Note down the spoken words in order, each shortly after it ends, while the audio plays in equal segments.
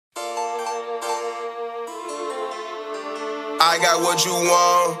I got what you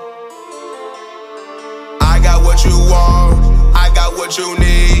want. I got what you want. I got what you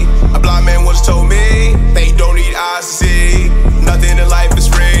need. A blind man once told me they don't need eyes to see. Nothing in life is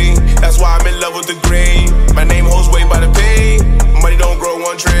free. That's why I'm in love with the green. My name holds weight by the P. Money don't grow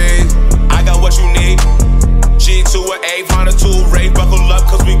on trees. I got what you need. G to an A, find a tool, Ray, buckle up,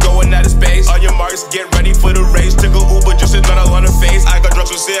 cause we going out of space. On your marks, get ready for the race. Took a Uber, just another on the face. I got drugs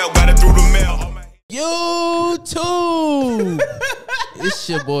for sale, got it through the mail. YouTube. It's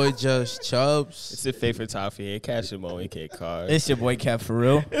your boy Just Chubbs. It's your favorite top here. Captured Moment, Kid Card. It's your boy Kevvv for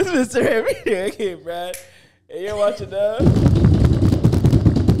real. It's Mr. Everyday Kid Brad. And you're watching the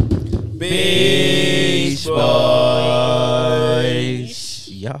Beach Boys.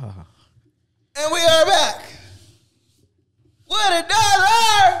 Yeah. And we are back with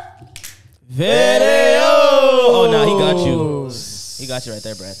another video. Oh, no, he got you. He got you right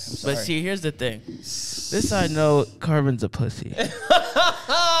there, Brad. I'm sorry. But see, here's the thing. This I know Carbon's a pussy. For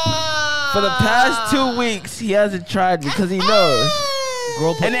the past 2 weeks, he hasn't tried because he knows.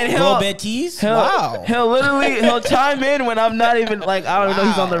 And then he'll he'll chime in when I'm not even like I don't even know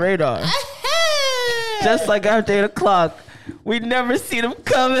he's on the radar. Just like after 8 o'clock, we never seen him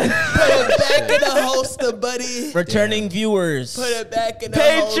coming. Put it back in the holster, buddy. returning viewers. Put it back in the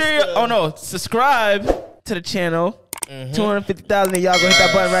Patreon. holster. Oh no, subscribe to the channel. 250,000 of y'all go hit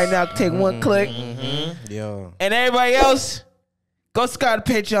that button right now. Take one click. Yo. And everybody else, go subscribe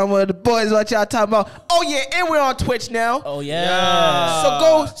to Patreon. One of the boys, what y'all talking about. Oh yeah, and we're on Twitch now. Oh yeah. So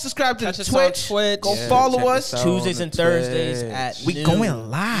go subscribe to Catch the us on Twitch. Go Yeah, follow us. Tuesdays and Thursdays at We noon going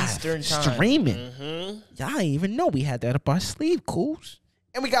live, Eastern time. streaming. Y'all ain't even know we had that up our sleeve, cools.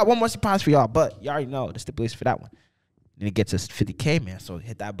 And we got one more surprise for y'all, but you already know the stipulations for that one. Then it gets us 50K, man. So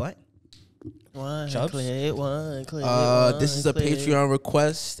hit that button. One Chubbs? click, one click. This is a Patreon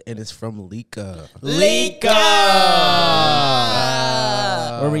request, and it's from Lika.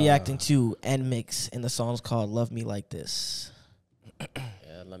 We're reacting to NMIXX, and the song's called "Love Me Like This."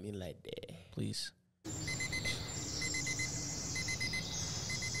 Yeah, let me like that. Please.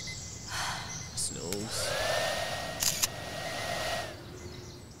 Snooze.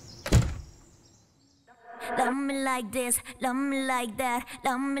 Love me like this, love me like that,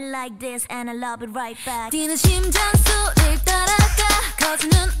 love me like this, and I love it right back. 뛰는 심장 소리를 따라가,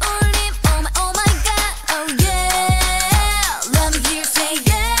 커지는 울림, oh my god, oh yeah. Let me hear you say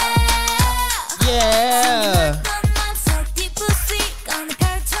yeah. Yeah. So deep pussy, gonna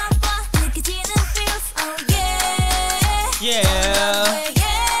펼쳐봐, 느껴지는 feels, oh yeah.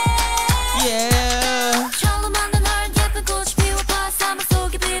 Yeah. 처음 만난 널 예쁜 꽃이 피워봐, 사막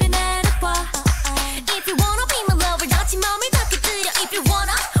속에 불이 내려봐. If you wanna be my lover, 다친 맘을 닿게 들여. If you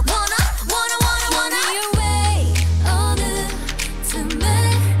wanna your way. 어느 틈에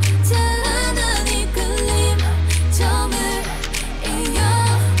잘하는 이 끌림 점을 이어.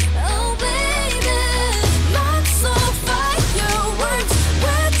 Oh baby, like so fire words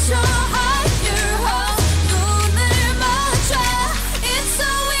외쳐 higher hope 눈을 맞춰. It's so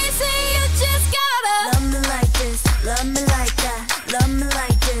easy, you just gotta love me like this, love me like that, love me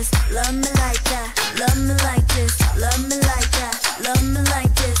like this, love me like that. Love me like this, love me like that, love me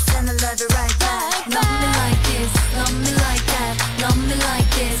like this, and I love it right back. Love me like this, love me like that, love me like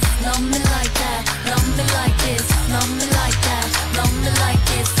this, love me like that, love me like this, love me like that, love me like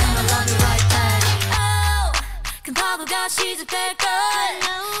this, and I love it right back. Oh, 큰 파도가 시작될 걸.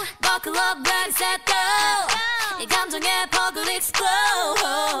 Buckle up, ready, set, go. 이 감정에 퍽을 explode.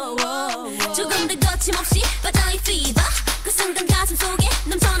 조금 더 거침없이 바다의 fever. 그 순간 가슴 속에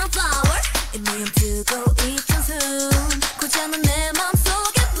넘쳐난 flower. 이미 멈추고 있던 숨 고장난 내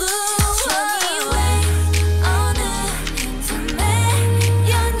맘속에 bloom. Show me way. 어느 틈에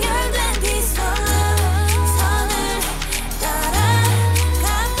연결된 이 선을 따라가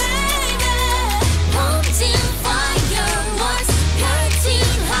baby. 멈춘 fireworks 펼친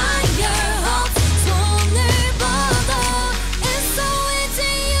higher hopes 손을 뻗어. It's so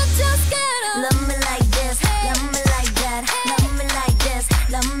easy, you just gotta love me like this, love me like that, love me like this,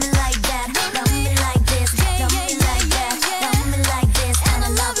 love me like that, love me like this, love me like that, love me like this, and I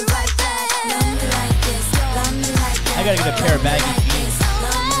love it right back. Love me like this, love me like that. I gotta get a pair of baggy feet.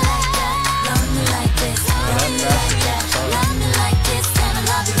 Love me like that, love me like this, love me like that, love me like this, and I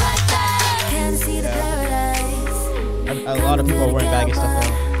love it right back. Can see the paradise. A lot of people are wearing baggy stuff now.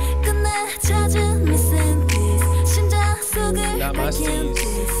 끝내 잦은 missing piece. 심장 속을 Not my 밝힌 steez.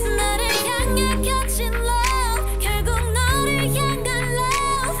 piece. 나를 향해 겹친 love. 결국 너를 향한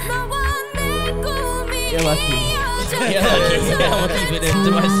love. 너와 내 꿈이 You're lucky. 이어져. You're lucky. I'm gonna keep it to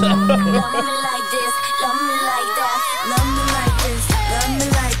myself. Love me like this, love me like that, love me like this, love me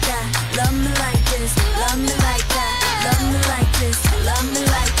like that, love me like this, love me like that, love me like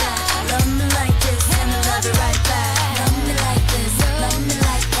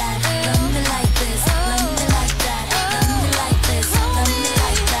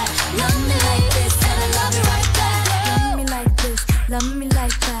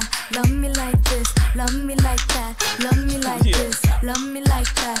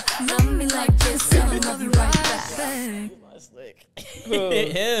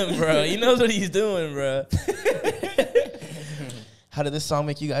Him, bro. He knows what he's doing, bro. How did this song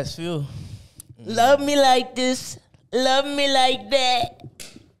make you guys feel? Love me like this. Love me like that.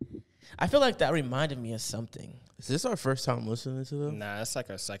 I feel like that reminded me of something. Is this our first time listening to them? Nah, it's like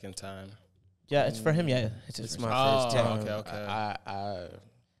our second time. Yeah, it's for him. Yeah, it's It's his my first time. first time. okay. I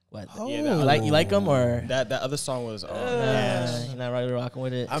What? Yeah, that- You like him or? That other song was. Nah, you're not really rocking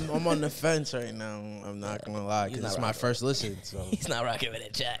with it. I'm on the fence right now. I'm not gonna lie, He's because not it's my rocking. first listen. So He's not rocking with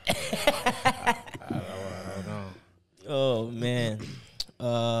it, chat. I don't know. Oh man.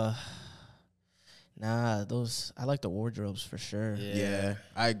 Nah, those I like the wardrobes for sure. Yeah,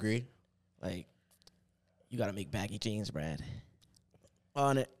 I agree. Like, you gotta make baggy jeans, Brad.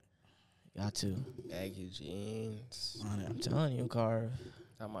 On it. Got to. Baggy jeans. On it. I'm telling you, Carv.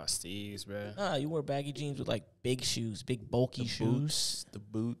 Got my Steves, bro. Nah, you wear baggy jeans with like big shoes, big bulky shoes. The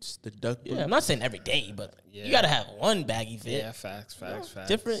boots, the duck boots. Yeah, I'm not saying every day, but Yeah. you gotta have one baggy fit. Yeah, facts.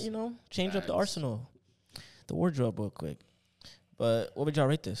 Different, change up the Facts. arsenal. The wardrobe real quick. But what would y'all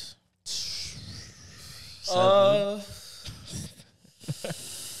rate this?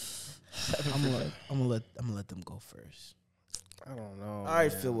 I'm gonna let them go first. I don't know. I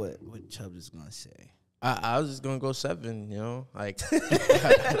already feel what Chubbs is gonna say. I was just gonna go 7. Like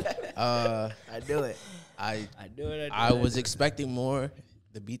I do it. I do it. I was expecting more.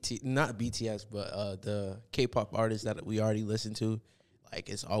 Not BTS, but the K-pop artists that we already listened to. Like,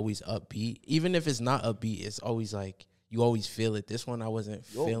 it's always upbeat. Even if it's not upbeat, it's always like you always feel it. This one I wasn't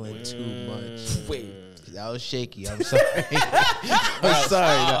feeling too much. Wait. That was shaky. I'm sorry. I'm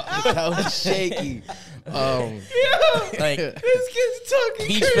sorry. That was shaky. Like, This kid's talking.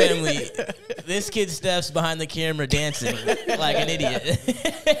 Beach Family, this kid steps behind the camera dancing like an idiot.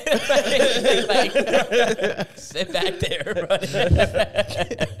 like, sit back there, bro.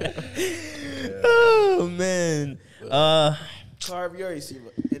 Oh man. Carv, you already seem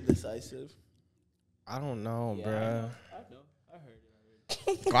indecisive. I don't know, bro.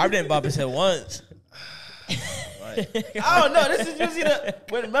 Garb didn't bop his head once. I don't know. This is usually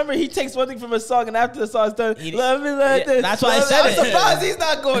remember he takes one thing from a song and after the song's done, love me like Yeah, this. that's why I Love me- said I'm it. surprised he's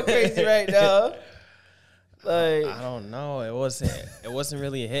not going crazy right now. Like, I don't know. It wasn't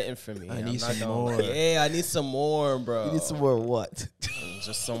really hitting for me. I need I'm not some gonna- more. Yeah, I need some more, bro. you need some more what?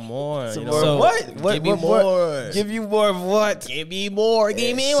 Just some more. Some you more know? what? Give me more. Give you more of what? Give me more.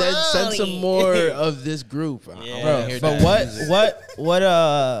 Give me Send some more of this group. I Yeah. wanna hear But that music.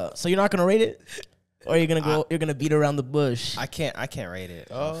 what so you're not gonna rate it? Or you're gonna beat around the bush? I can't rate it.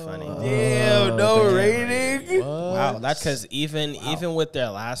 Oh, funny. Damn, no rating. Wow, that's because even with their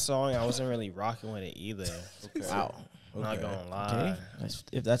last song, I wasn't really rocking with it either. Wow. I'm not gonna lie. Okay.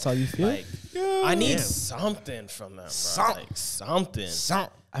 If that's how you feel. Like, I need something from them, bro. Like, something.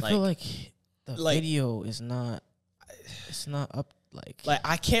 I feel like the video is not. It's not up like. Like,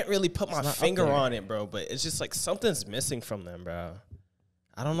 I can't really put my not up finger there. on it, bro. But it's just like something's missing from them, bro.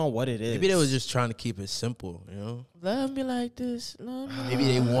 I don't know what it is. Maybe they was just trying to keep it simple, Love me like this. Love me. Maybe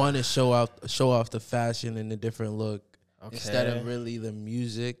they want to show off the fashion and the different look instead of Okay. really the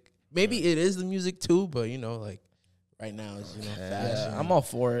music. Maybe it is the music too, but like right now it's fashion. I'm all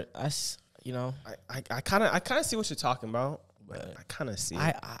for it. I kind of see what you're talking about, but I kind of see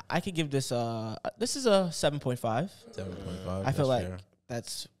it. I could give this this is a 7.5. 7.5. I feel like fair.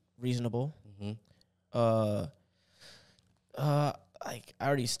 that's reasonable. Mhm. Like I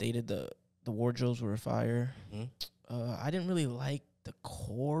already stated, the wardrobes were fire. Mhm. I didn't really like the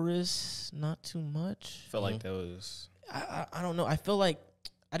chorus, not too much. feel like there was. I don't know. I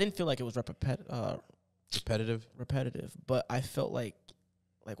didn't feel like it was repetitive. but I felt like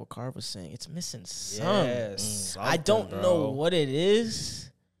what Carv was saying, it's missing some. Yes, I don't know what it is,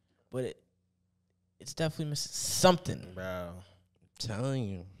 but it's definitely missing something. bro. Telling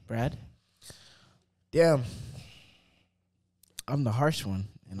you. Brad? Damn. I'm the harsh one,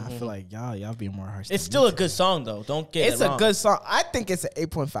 and I feel like y'all being more harsh. It's than still me a good song though. Don't get It's it a wrong. good song. I think it's an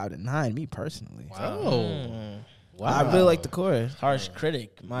 8.5 to 9. Me personally. Oh. I really like the chorus. Harsh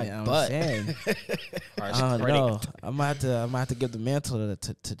critic, my Yeah, I'm butt. saying. Harsh I don't critic. know. I'm gonna have to give the mantle to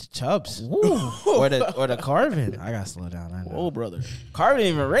the Chubbs or the Carvin. I gotta slow down. I know. Whoa, brother. Carvin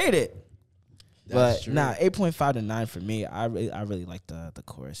didn't even rate it. That's But true. 8.5 to 9 for me. I really like the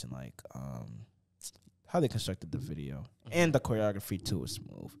chorus and like how they constructed the video and the choreography too was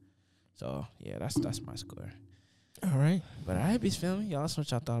smooth. So yeah, that's my score. All right. But all right, Beast Family, y'all know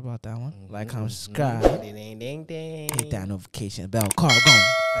what y'all thought about that one. Like, comment, subscribe, Ding, ding, ding. hit that notification bell. Carl, go.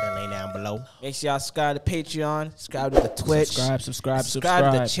 Better lay down below. Make sure y'all subscribe to Patreon, subscribe to the Twitch, Subscribe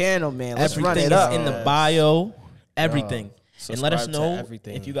subscribe to the channel, man. Let's run Everything it up. is in the bio. Everything. And let us Subscribe to know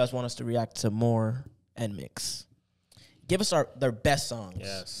everything. if you guys want us to react to more NMIXX. Give us their best songs.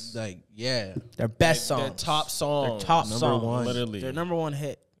 Yes. Like, yeah. Their best Their songs. top song. Their top Number song. one. Literally. Their number one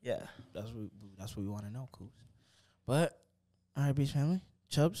hit. Yeah. That's what we want to know, Coos. But all right, Beach family,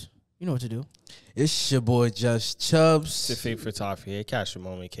 Chubbs, you know what to do. It's your boy Just Chubbs. It's your favorite photography here. Kaptured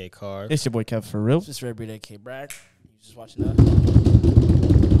Moment, K Card. It's your boy Kev for real. This is Everyday K Bragg. You just watching us.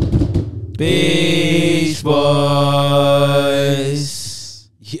 Beach Boys.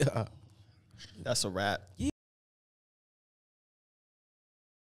 Yeah. That's a wrap.